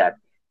 I like that.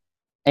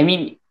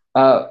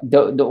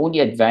 the only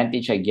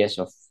advantage I guess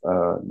of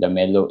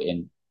Lamelo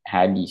and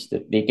Hadi is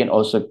that they can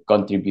also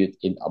contribute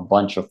in a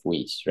bunch of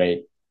ways,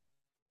 right?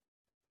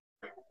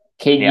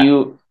 Can Yeah.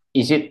 you?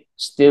 Is it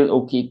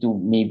still okay to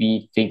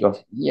maybe think of,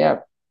 yeah,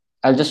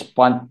 I'll just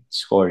punt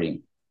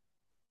scoring?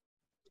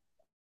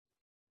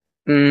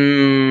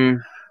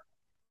 Mm,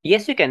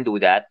 yes, you can do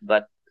that,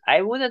 but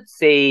I wouldn't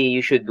say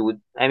you should do.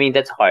 I mean,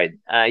 that's hard.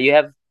 You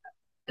have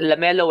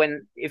Lamelo,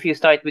 and if you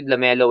start with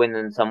Lamelo and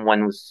then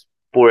someone who's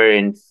poor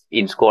in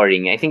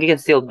scoring, I think you can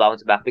still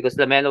bounce back because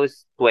Lamelo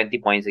is 20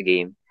 points a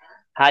game.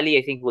 Hali,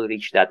 I think, will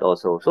reach that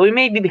also. So you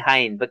may be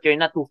behind, but you're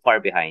not too far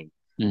behind.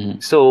 Mm-hmm.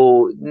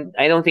 So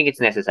I don't think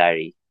it's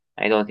necessary.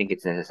 I don't think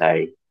it's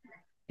necessary.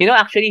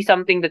 Actually,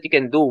 something that you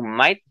can do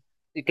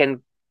it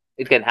can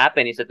it can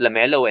happen is that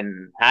Lamelo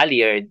and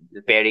Hali are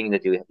the pairing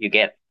that you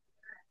get.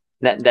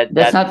 That's not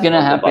That's gonna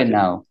also happen possible.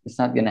 now. It's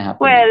not gonna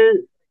happen now. Well,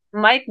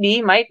 might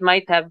be, might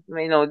have,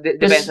 depends on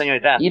Because your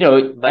draft.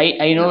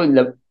 But I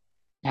know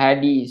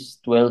Hadi is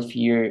 12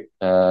 here,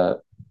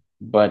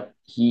 but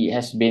he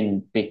has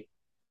been picked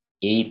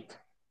 8,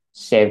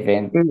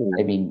 7. I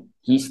mm, mean,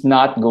 he's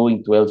not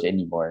going 12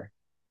 anymore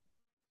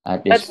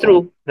at this that's point.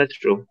 true. That's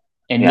true.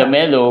 And Yeah,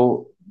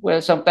 Lamelo,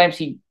 well, sometimes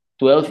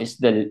 12 is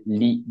the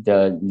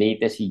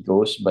latest he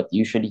goes, but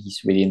usually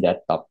he's within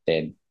that top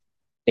 10,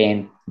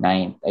 10th,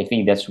 9th. I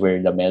think that's where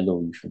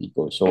Lamelo usually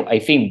goes. So I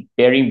think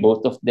pairing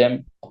both of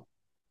them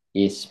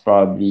is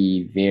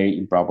probably very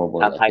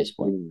improbable at high this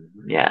point. school.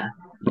 Yeah,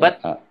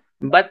 Yeah.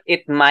 but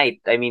it might.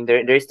 I mean,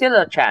 there's still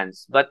a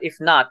chance. But if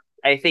not,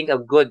 I think a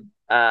good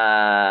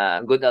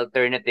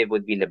alternative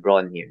would be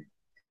LeBron here.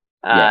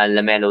 Yeah.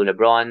 Lamelo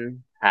LeBron,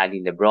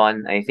 Hali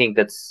LeBron. I think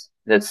that's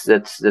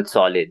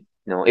solid.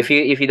 If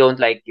you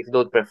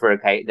don't prefer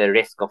the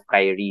risk of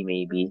Kyrie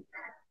maybe,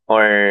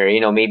 or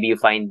maybe you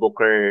find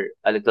Booker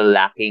a little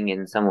lacking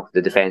in some of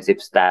the defensive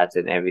stats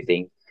and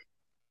everything.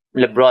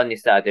 LeBron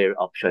is the other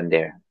option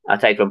there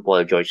aside from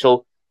Paul George.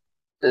 So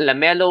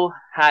Lamelo,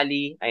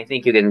 Hali, I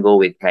think you can go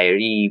with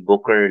Kyrie,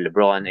 Booker,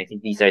 LeBron. I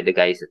think these are the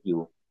guys that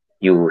you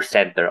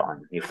center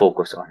on, you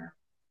focus on.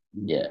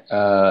 Yeah.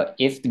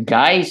 If the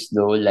guys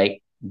though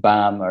like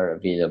Bam are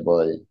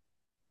available,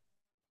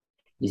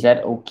 is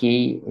that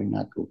okay or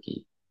not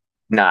okay?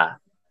 Nah,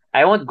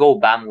 I won't go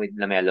Bam with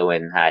Lamelo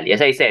and Hali.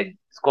 As I said,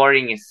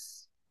 scoring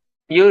is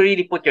you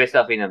really put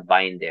yourself in a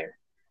bind there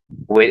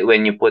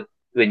when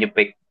you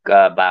pick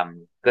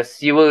Bam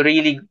because you will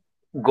really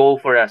go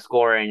for a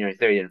scorer in your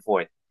third and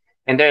fourth,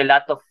 and there are a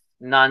lot of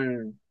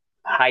non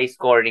high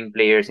scoring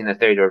players in the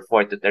third or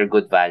fourth that are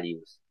good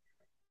values,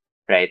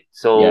 right? Yeah.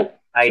 So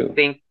I True.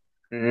 think,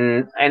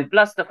 and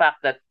plus the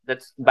fact that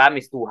Bam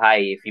is too high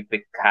if you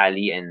pick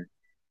Hali and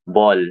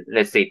Ball,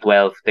 let's say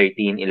 12,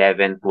 13,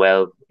 11,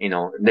 12.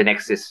 The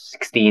next is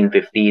 16,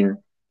 15.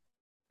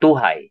 Too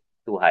high,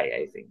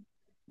 I think.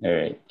 All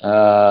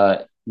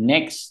right.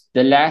 Next,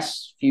 the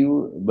last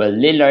few. Well,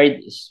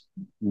 Lillard is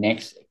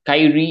next.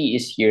 Kyrie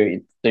is here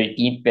at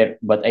 13th,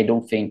 but I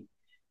don't think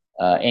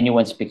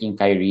anyone's picking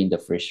Kyrie in the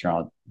first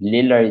round.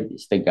 Lillard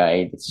is the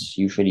guy that's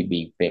usually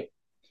being picked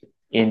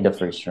in the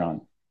first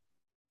round.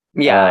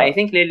 Yeah, I Uh,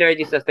 think Lillard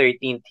is the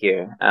 13th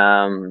here.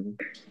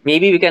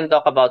 Maybe we can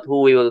talk about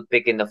who we will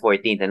pick in the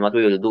 14th and what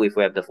we will do if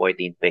we have the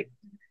 14th pick.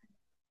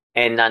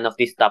 and none of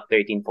these top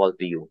 13 fall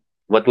to you.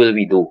 What will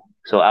we do?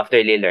 So after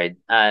Lillard,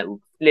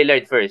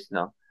 Lillard first,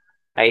 no?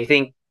 I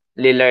think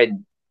Lillard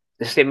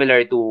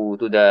similar to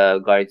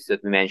the guards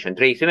that we mentioned.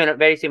 Trey similar,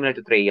 very similar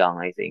to Trey Young,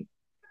 I think.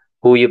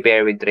 Who you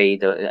pair with Trey?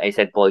 I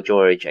said Paul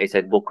George. I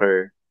said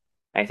Booker.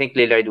 I think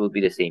Lillard will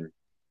be the same.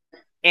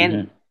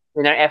 And Mm-hmm.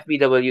 in our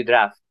FBW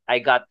draft, I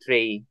got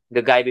Trey.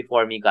 The guy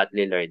before me got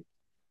Lillard.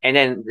 And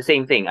then the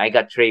same thing. I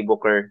got Trey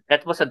Booker.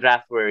 That was a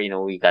draft where,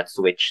 we got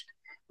switched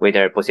with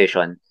our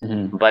position.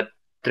 Mm-hmm. But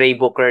Trey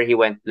Booker, he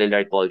went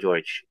Lillard, Paul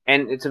George.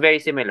 And it's very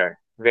similar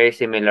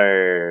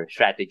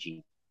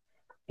strategy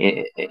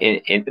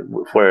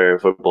for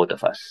both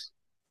of us.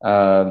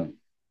 Um,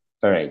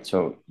 all right.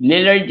 So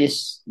Lillard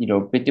is,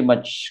 pretty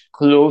much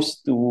close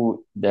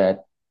to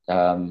that,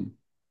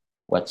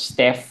 what,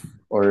 Steph,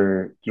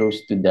 or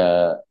close to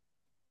the,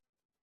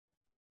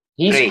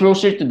 he's Trey.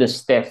 closer to the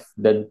Steph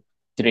than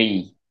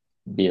Trey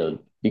build,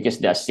 because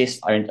the assists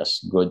aren't as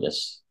good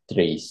as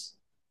Trey's.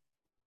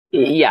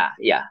 Yeah.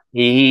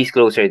 He's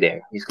closer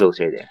there. He's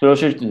closer there.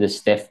 Closer to the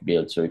Steph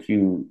build. So if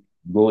you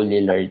go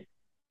Lillard,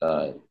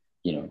 uh,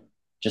 you know,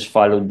 just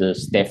follow the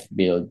Steph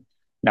build.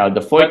 Now the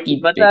But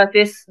 14th but pick,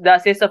 the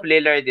assist of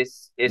Lillard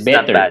is not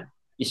better bad.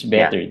 is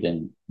Yeah. better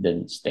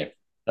than Steph.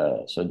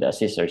 So the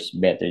assists are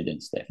better than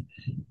Steph.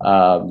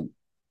 Um,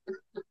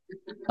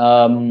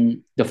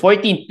 the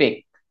 14th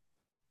pick,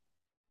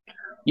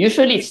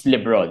 usually it's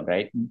LeBron,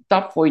 right?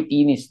 Top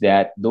 14 is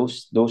that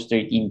those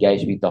 13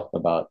 guys we talked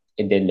about,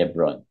 and then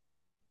LeBron.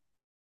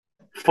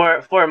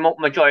 For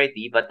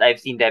majority, but I've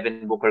seen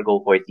Devin Booker go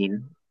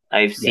 14.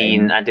 I've Yeah,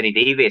 seen Anthony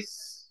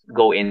Davis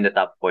go in the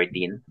top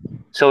 14.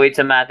 So it's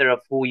a matter of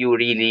who you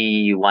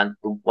really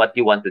what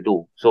you want to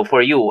do. So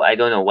for you, I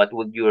don't know, what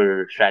would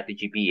your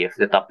strategy be if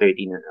the top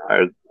 13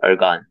 are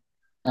gone?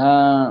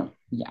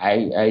 yeah,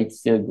 I'd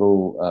still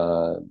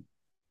go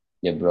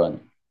LeBron.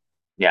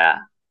 Yeah,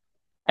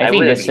 I I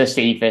think would that's the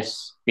agree.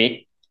 safest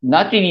pick.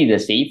 Not really the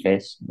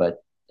safest,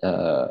 but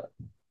uh,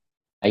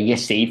 I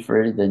guess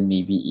safer than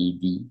maybe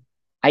AD.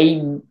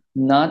 I'm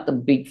not a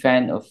big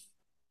fan of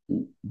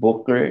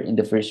Booker in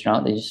the first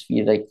round. I just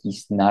feel like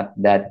he's not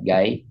that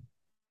guy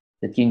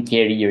that can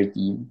carry your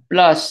team.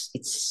 Plus,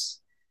 it's,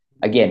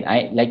 again,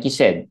 I like you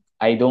said,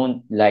 I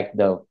don't like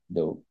the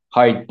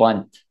hard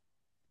punt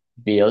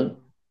build.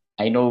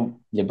 I know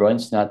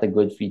LeBron's not a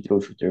good free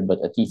throw shooter, but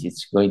at least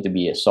it's going to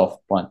be a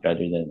soft punt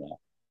rather than a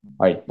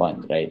hard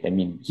punt, right? I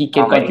mean, he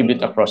can Okay.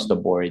 contribute across the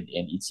board,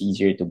 and it's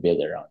easier to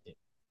build around it.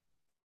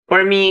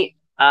 For me,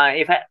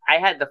 if I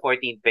had the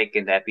 14th pick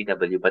in the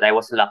FPW, but I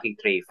was lucky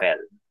Trey fell,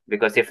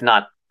 because if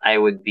not, I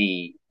would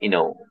be,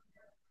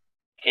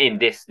 in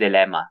this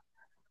dilemma.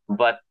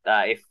 But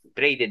if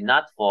Trey did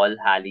not fall,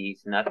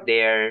 Halley's not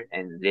there,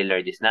 and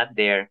Lillard is not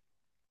there,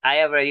 I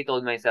have already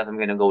told myself I'm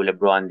gonna go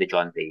LeBron,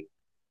 DeJounte.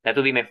 That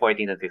will be my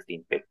 14th and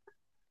 15th pick.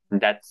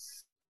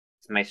 That's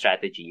my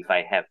strategy if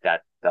I have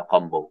that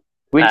combo,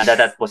 that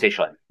which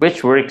position.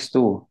 which works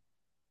too.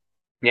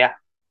 Yeah,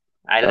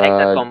 I like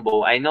that Uh,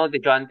 combo. I know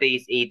DeJounte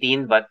is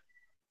 18, but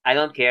I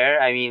don't care.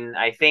 I mean,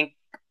 I think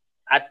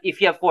if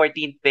you have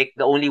 14th pick,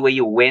 the only way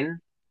you win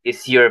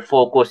is your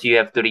focus. You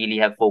have to really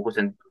have focus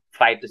on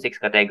 5 to 6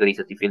 categories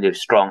that you feel you're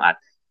strong at.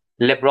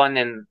 LeBron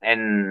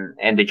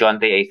and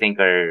DeJounte, I think,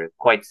 are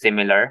quite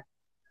similar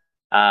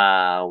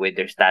with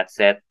their stat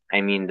set. I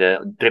mean, the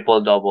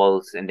triple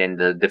doubles and then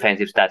the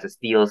defensive stats of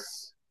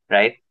steals,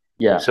 right?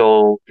 yeah.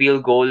 So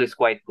field goal is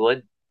quite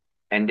good,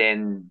 and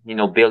then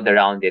build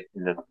around it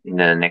in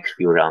the next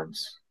few rounds.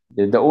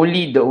 The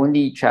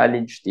only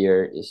challenge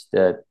there is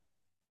that,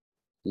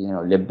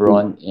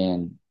 LeBron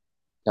and,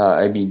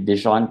 I mean,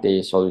 Dejounte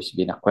has always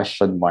been a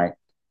question mark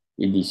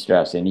in these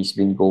drafts, and he's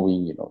been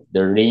going.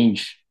 The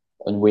range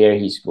on where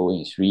he's going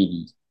is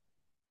really,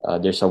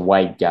 there's a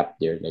wide gap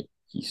there. Like,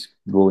 he's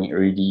going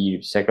early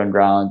second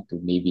round to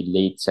maybe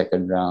late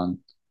second round.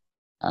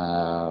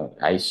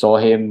 I saw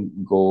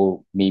him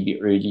go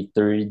maybe early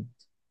third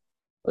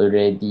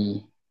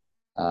already,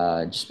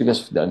 just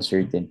because of the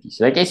uncertainties.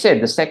 Like I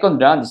said, the second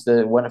round is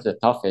the one of the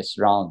toughest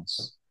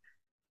rounds,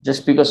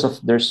 just because of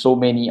there's so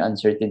many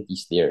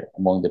uncertainties there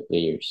among the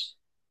players.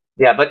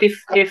 Yeah, but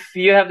if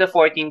you have the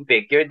 14th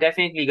pick, you're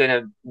definitely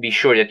gonna be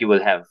sure that you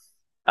will have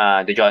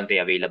the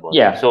Jonte available.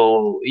 Yeah.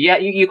 So yeah,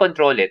 you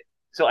control it.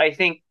 So I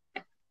think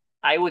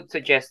I would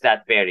suggest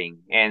that pairing,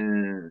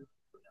 and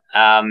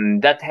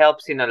that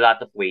helps in a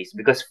lot of ways,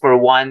 because for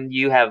one,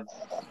 you have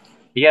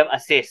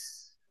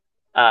assists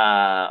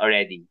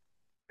already,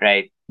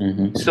 right?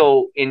 Mm-hmm.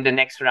 So in the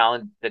next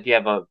round that you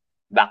have a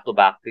back to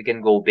back, you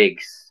can go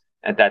bigs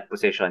at that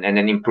position and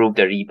then improve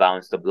the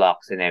rebounds, the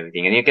blocks, and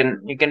everything, and you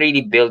can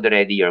really build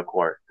already your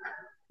core.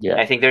 I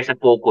Yeah. think there's a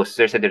focus,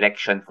 there's a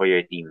direction for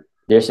your team.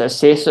 There's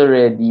assists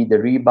already. The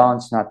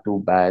rebound's not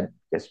too bad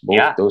because both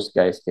Yeah, those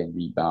guys can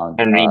rebound.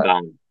 and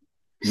rebound,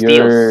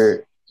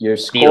 steals, Your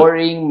steal,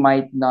 scoring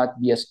might not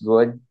be as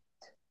good.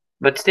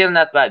 but still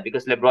not bad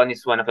because LeBron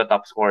is one of the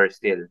top scorers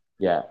still,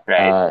 Yeah.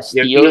 right?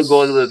 Your field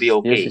goal will be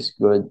Steals okay. is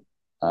good.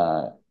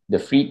 The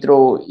free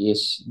throw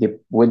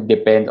would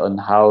depend on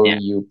how Yeah,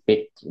 you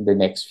pick the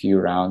next few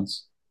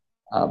rounds.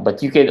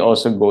 But you can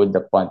also go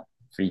the punt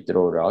free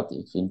throw route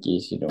if in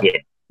case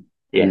Yeah.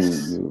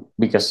 Yes. you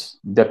because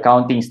the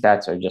counting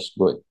stats are just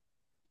good.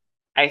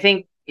 I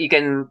think you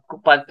can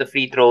punt the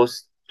free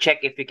throws, check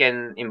if you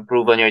can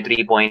improve on your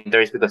 3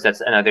 pointers because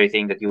that's another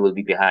thing that you will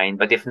be behind.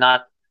 But if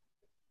not,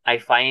 I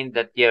find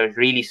that you're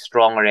really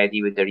strong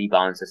already with the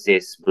rebounds,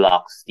 assists,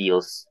 blocks,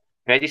 steals.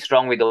 Really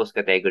strong with those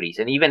categories.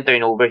 And even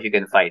turnovers you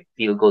can fight,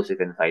 field goals you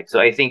can fight. So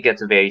I think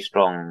that's a very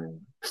strong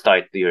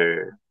start to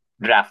your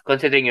draft,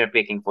 considering you're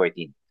picking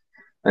 14.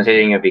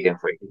 Considering you're picking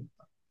 14.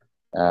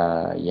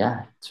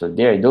 Yeah, so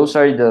those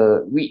are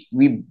the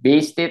we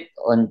based it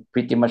on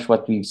pretty much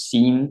what we've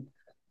seen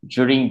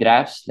during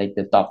drafts, like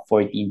the top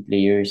 14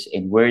 players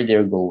and where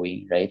they're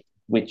going, right?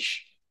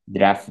 Which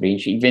draft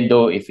range, even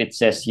though if it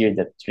says here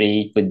that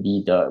Trey could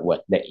be the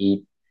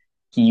eighth,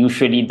 he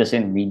usually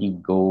doesn't really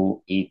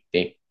go eight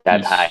pick.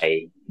 That He's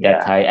high.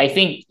 that Yeah. high. I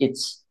think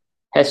it's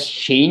has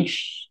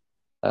changed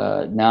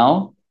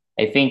now.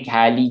 I think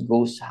Halley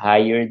goes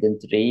higher than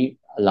Trey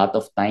a lot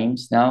of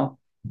times now,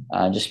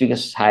 just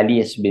because Halley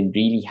has been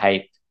really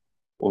hyped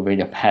over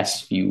the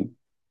past few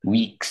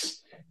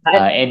weeks,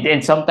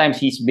 and sometimes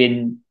he's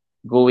been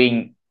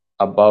going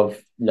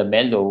above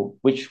Lamelo,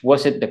 which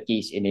wasn't the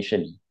case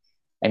initially.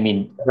 I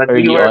mean, But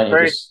we early were on it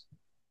first. was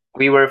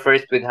We were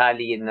first with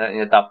Halley in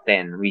the top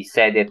 10. We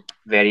said it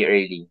very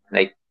early,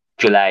 like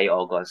July,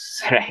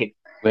 August, right?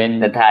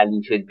 That when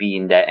Halley should be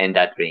in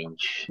that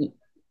range.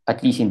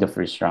 at least in the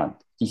first round,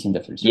 at least in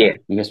the first Yeah. round.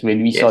 Because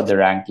when we saw Yes. the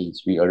rankings,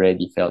 we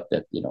already felt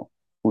that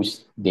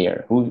who's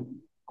there,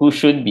 who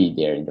should be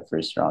there in the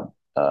first round.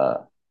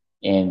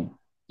 And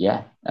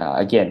yeah,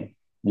 again,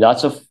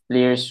 lots of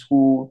players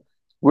who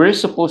were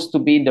supposed to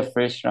be in the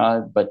first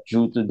round, but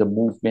due to the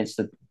movements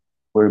that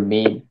were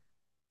made,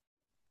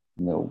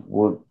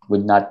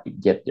 would not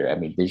get there. I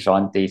mean,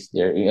 Dejounte's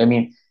there. I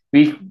mean,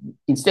 we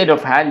instead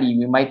of Halley,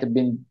 we might have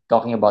been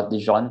talking about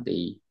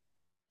Dejounte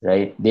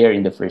right there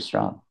in the first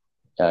round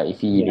if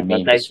he Yeah, but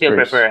remained the I still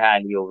Spurs. prefer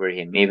Halley over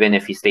him. Even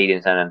if he stayed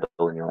in San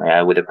Antonio,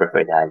 I would have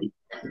preferred Halley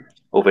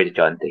over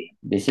Dejounte.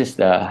 This is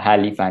the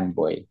Halley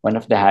fanboy, one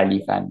of the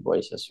Halley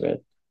fanboys as well.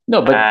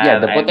 No, but yeah,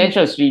 the I'm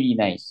potential is really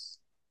nice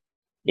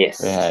for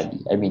yes, Halley.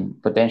 I mean,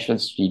 potential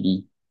is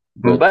really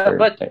good but for.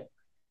 but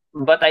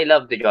but I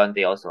love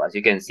Dejounte also, as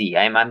you can see.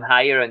 I'm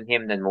higher on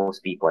him than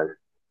most people,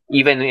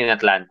 even in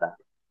Atlanta.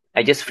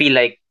 I just feel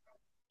like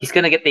he's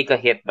gonna take a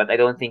hit, but I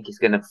don't think he's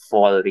gonna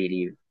fall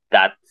really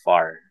that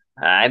far.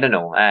 I don't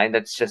know.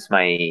 That's just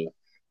my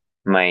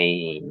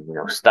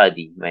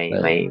study, Well,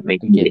 my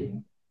again,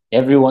 feeling.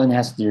 everyone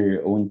has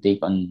their own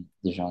take on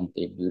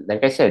Dejounte.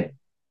 Like I said,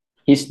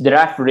 his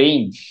draft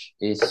range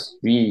is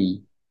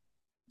really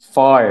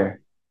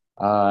far,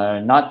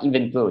 not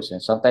even close,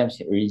 and sometimes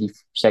early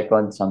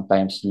second,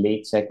 sometimes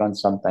late second,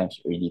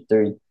 sometimes early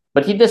third.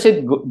 But he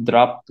doesn't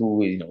drop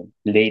to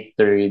late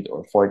third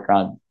or fourth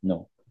round.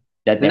 No,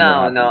 that never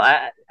No, no.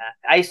 happens.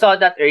 I saw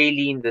that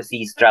early in the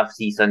draft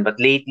season, but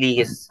lately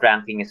his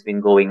ranking has been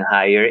going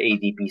higher.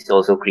 ADP is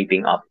also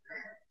creeping up.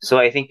 So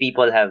I think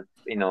people have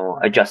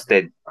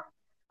adjusted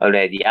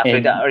already after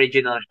the And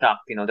original shock.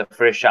 The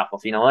first shock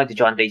of what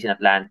DeJounte's in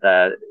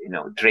Atlanta.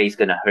 Dre's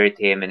gonna hurt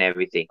him and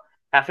everything.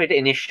 After the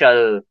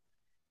initial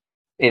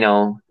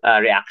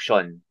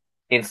reaction,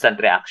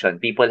 instant reaction,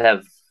 people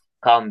have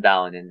calmed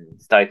down and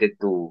started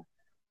to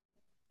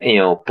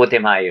put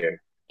him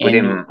higher, put and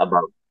him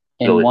above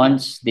and slowly.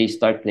 once they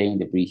start playing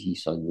the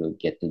preseason, we'll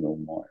get to know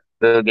more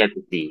We'll get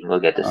to see. We'll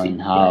get to on see.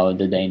 Yeah. how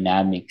the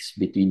dynamics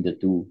between the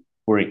two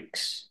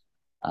works.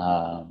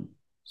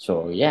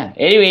 So yeah.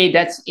 Anyway,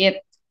 that's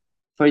it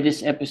for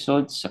this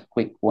episode. It's a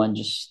quick one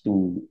just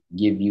to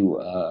give you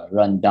a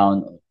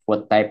rundown of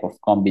what type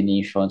of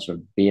combinations or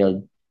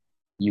build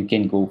you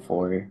can go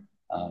for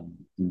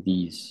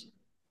these.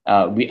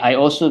 I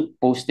also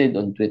posted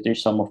on Twitter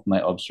some of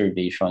my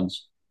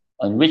observations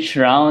on which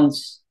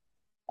rounds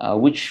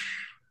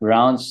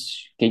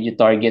can you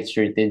target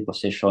certain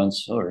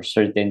positions or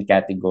certain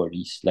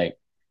categories. Like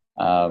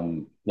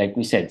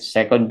we said,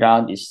 second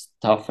round is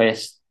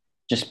toughest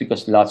just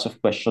because lots of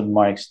question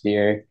marks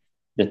there.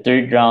 The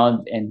third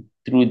round and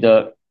through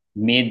the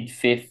mid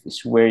fifth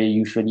is where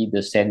usually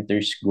the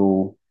centers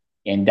go,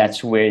 and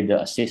that's where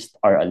the assists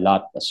are a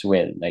lot as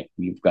well. Like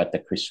you've got the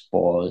Chris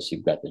Pauls,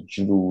 you've got the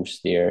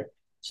Drews there,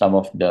 some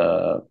of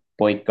the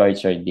point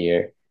guards are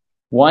there.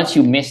 Once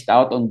you missed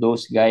out on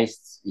those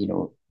guys,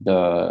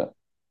 the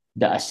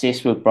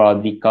assist will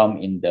probably come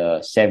in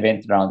the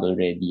seventh round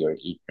already or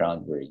eighth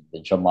round, where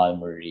the Jamal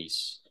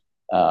Murray's,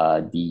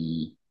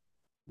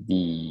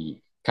 the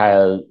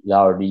Kyle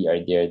Lowry are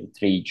there, the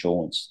Trey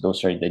Jones.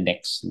 Those are the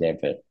next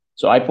level.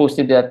 So I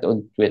posted that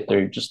on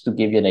Twitter just to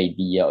give you an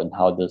idea on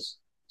how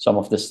some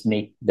of the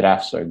snake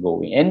drafts are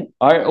going and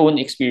our own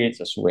experience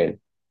as well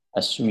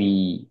as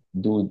we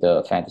do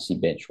the fantasy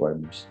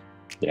benchwarmers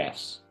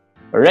drafts.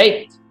 All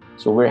right.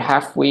 So we're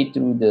halfway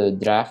through the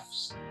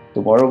drafts.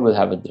 Tomorrow we'll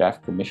have a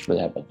draft. Commission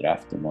will have a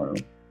draft tomorrow.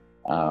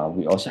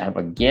 We also have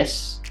a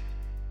guest.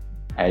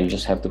 I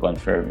just have to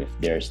confirm if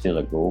there's still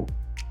a go.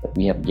 But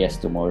we have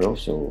guests tomorrow,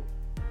 so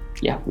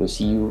yeah, we'll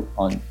see you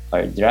on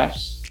our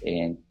drafts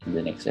and in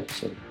the next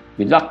episode.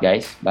 Good luck,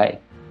 guys. Bye.